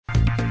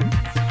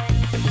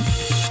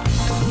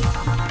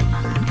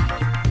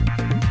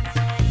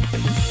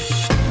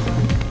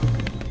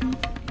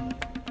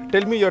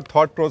tell me your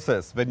thought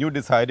process when you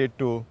decided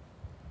to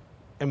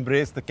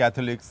embrace the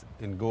Catholics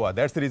in Goa.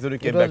 That's the reason you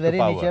came back to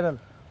power.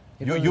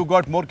 Natural. You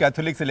got more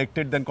Catholics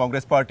elected than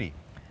Congress party.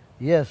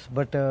 Yes,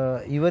 but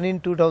even in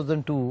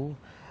 2002,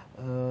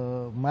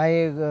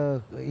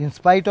 in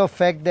spite of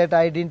fact that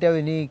I didn't have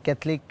any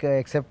Catholic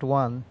except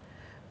one,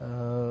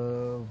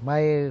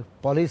 my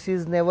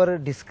policies never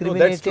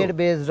discriminated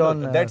based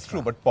on. That's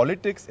true, but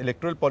politics,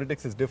 electoral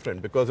politics is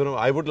different, because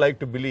I would like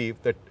to believe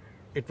that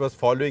it was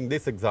following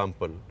this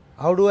example.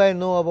 How do I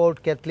know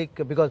about Catholic?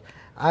 Because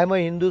I am a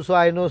Hindu, so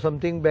I know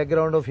something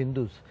background of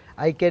Hindus.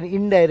 I can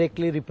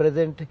indirectly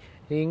represent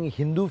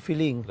Hindu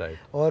feeling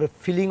or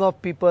feeling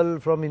of people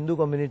from Hindu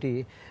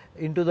community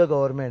into the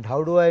government.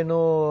 How do I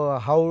know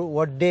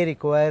what they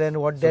require and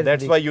what they?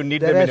 That's why you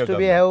need them in your government.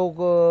 There has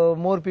to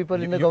be more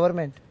people in the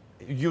government.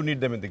 You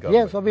need them in the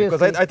government. Yes, obviously.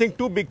 Because I think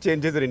two big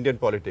changes in Indian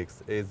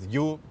politics is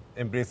you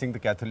embracing the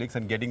Catholics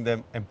and getting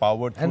them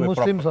empowered through and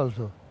Muslims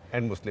also.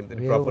 And Muslims in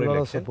we proper have a lot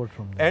election. Of support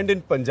from them. And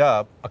in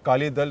Punjab,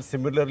 Akali Dal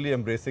similarly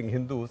embracing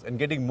Hindus and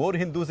getting more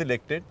Hindus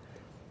elected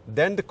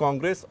than the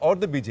Congress or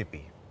the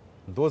BJP.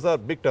 Those are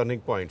big turning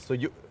points. So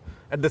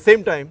at the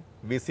same time,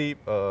 we see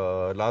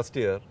last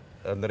year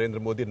Narendra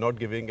Modi not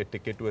giving a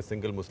ticket to a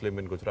single Muslim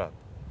in Gujarat.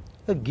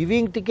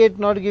 Giving ticket,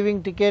 not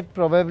giving ticket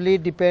probably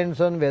depends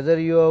on whether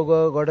you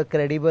have got a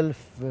credible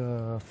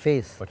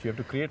face. But you have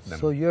to create them.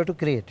 So you have to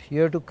create.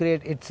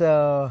 It's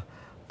a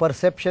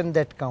perception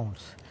that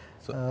counts.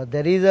 So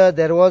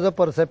there was a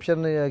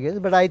perception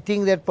against, but I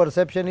think that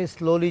perception is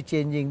slowly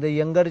changing. The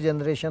younger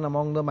generation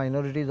among the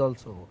minorities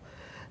also,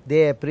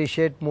 they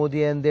appreciate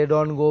Modi and they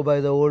don't go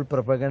by the old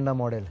propaganda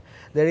model.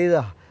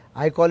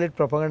 I call it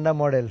propaganda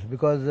model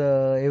because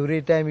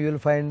every time you will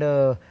find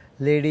a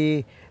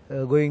lady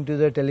going to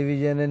the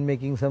television and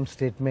making some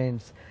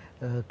statements,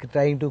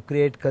 trying to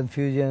create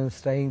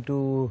confusions, trying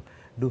to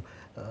do.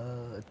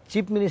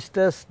 Chief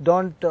ministers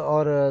don't,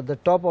 or the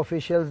top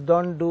officials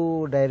don't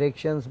do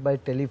directions by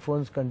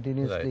telephones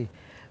continuously.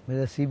 With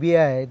the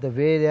CBI, the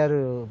way they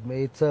are,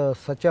 it's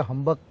such a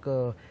humbug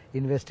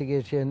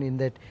investigation in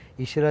that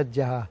Ishrat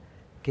Jaha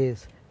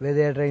case, where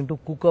they are trying to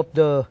cook up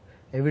the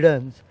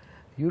evidence.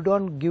 You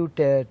don't give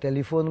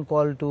telephone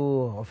call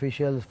to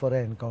officials for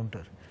an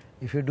encounter.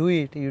 If you do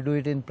it, you do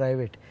it in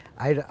private.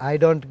 I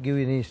don't give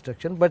any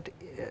instruction, but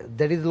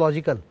that is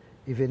logical.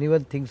 If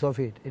anyone thinks of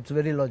it, it's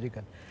very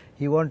logical.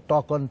 He won't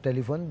talk on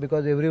telephone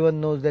because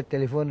everyone knows that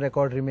telephone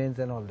record remains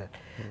and all that.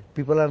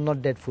 People are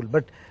not that fool.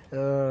 But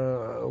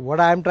what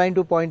I am trying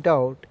to point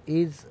out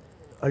is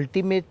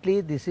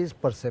ultimately this is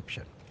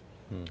perception.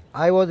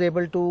 I was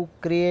able to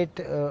create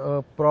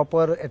a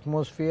proper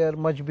atmosphere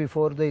much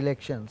before the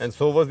elections. And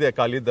so was the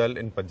Akali Dal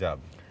in Punjab.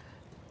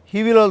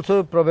 He will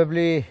also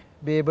probably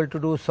be able to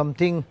do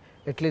something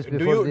at least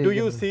before. Do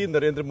you see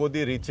Narendra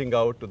Modi reaching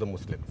out to the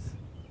Muslims?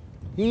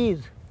 He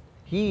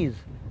is.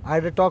 I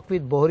had a talk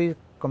with Bohri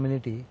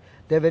community.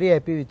 They are very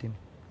happy with him.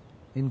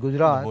 In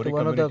Gujarat, the Bohri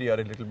community are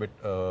a little bit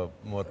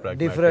more pragmatic.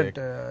 Different.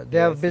 They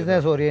are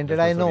business oriented.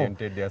 I know.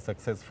 They are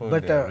successful.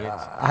 But they are rich.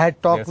 I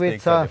had talked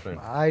with.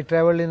 I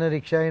travelled in a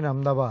rickshaw in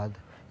Ahmedabad,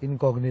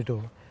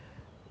 incognito.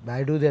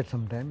 I do that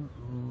sometime.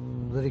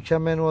 The rickshaw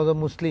man was a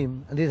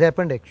Muslim. This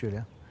happened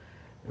actually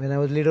when I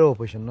was leader of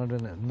opposition,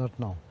 not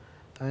now.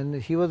 And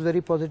he was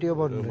very positive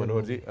about it.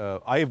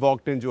 Manoharji, I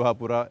walked in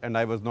Johapura and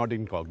I was not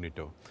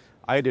incognito.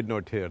 I did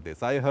not hear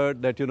this. I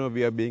heard that,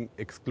 we are being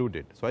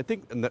excluded. So I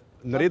think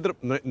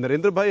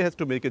Narendra Bhai has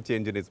to make a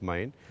change in his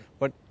mind.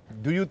 But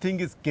do you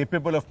think he's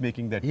capable of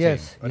making that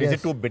change? Or is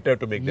it too bitter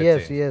to make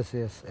that change?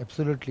 Yes,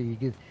 absolutely.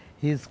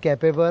 He is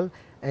capable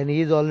and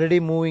he is already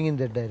moving in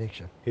that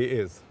direction. He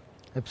is?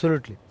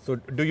 Absolutely. So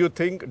do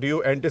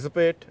you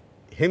anticipate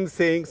him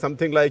saying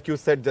something like you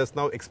said just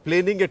now,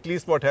 explaining at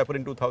least what happened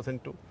in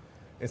 2002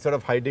 instead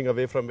of hiding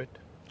away from it?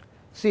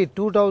 See,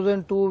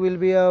 2002 will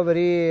be a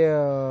very,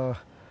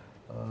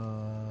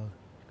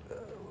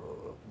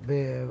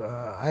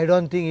 I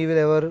don't think he will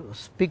ever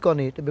speak on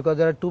it because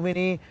there are too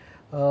many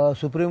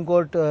Supreme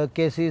Court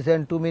cases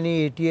and too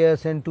many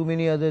ATS and too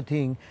many other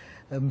things.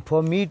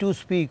 For me to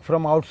speak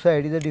from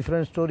outside is a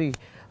different story.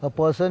 A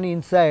person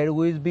inside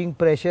who is being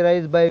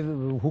pressurized by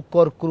hook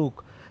or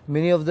crook,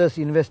 many of those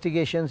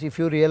investigations, if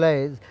you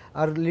realize,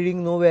 are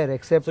leading nowhere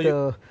except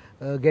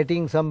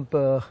getting some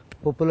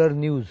popular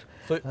news.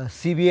 So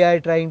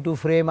CBI trying to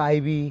frame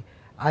IB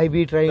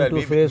trying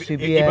to frame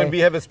CBI. Even we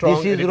have a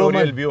strong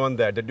editorial view on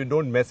that you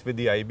don't mess with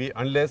the IB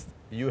unless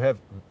you have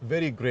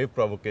very grave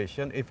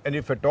provocation.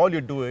 If at all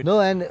you do it,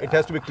 it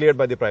has to be cleared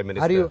by the Prime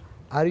Minister.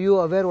 Are you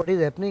aware what is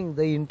happening?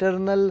 The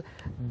internal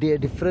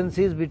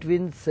differences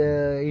between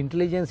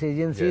intelligence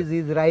agencies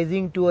is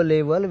rising to a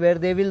level where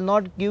they will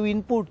not give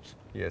inputs.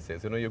 Yes,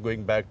 you're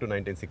going back to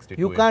 1962.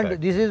 You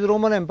can't. This is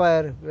Roman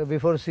Empire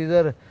before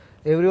Caesar.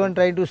 Everyone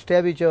trying to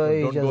stab each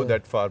other. Don't go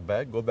that far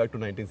back. Go back to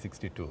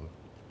 1962.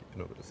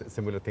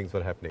 Similar things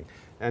were happening,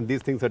 and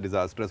these things are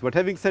disastrous. But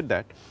having said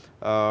that,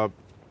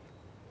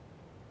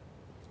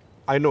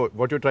 I know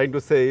what you're trying to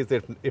say is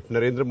that if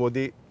Narendra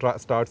Modi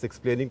starts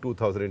explaining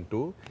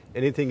 2002,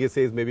 anything he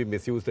says may be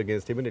misused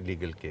against him in a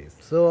legal case.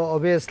 So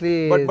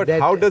obviously, But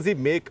how does he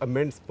make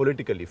amends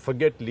politically?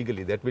 Forget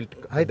legally. That will.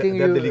 I think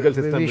the legal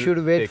system we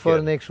should wait for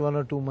care. next 1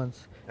 or 2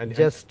 months. And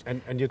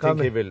you come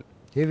think he will?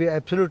 He will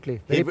absolutely.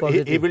 Very He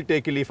positive. will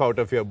take a leaf out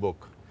of your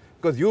book.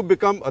 Because you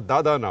become a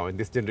dada now in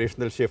this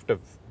generational shift of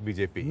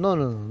BJP. No,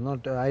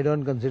 not. I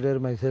don't consider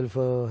myself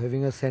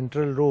having a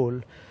central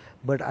role,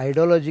 but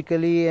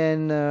ideologically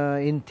and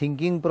in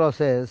thinking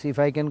process, if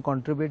I can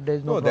contribute, there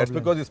is no problem. That's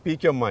because you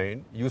speak your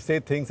mind. You say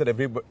things that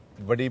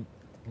everybody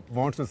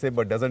wants to say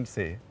but doesn't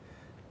say.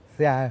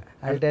 See,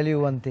 I'll tell you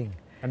one thing.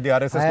 And the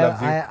RSS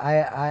loves you.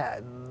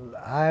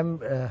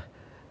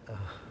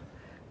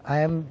 I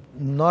am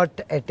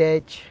not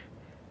attached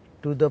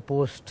to the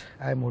post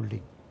I am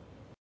holding.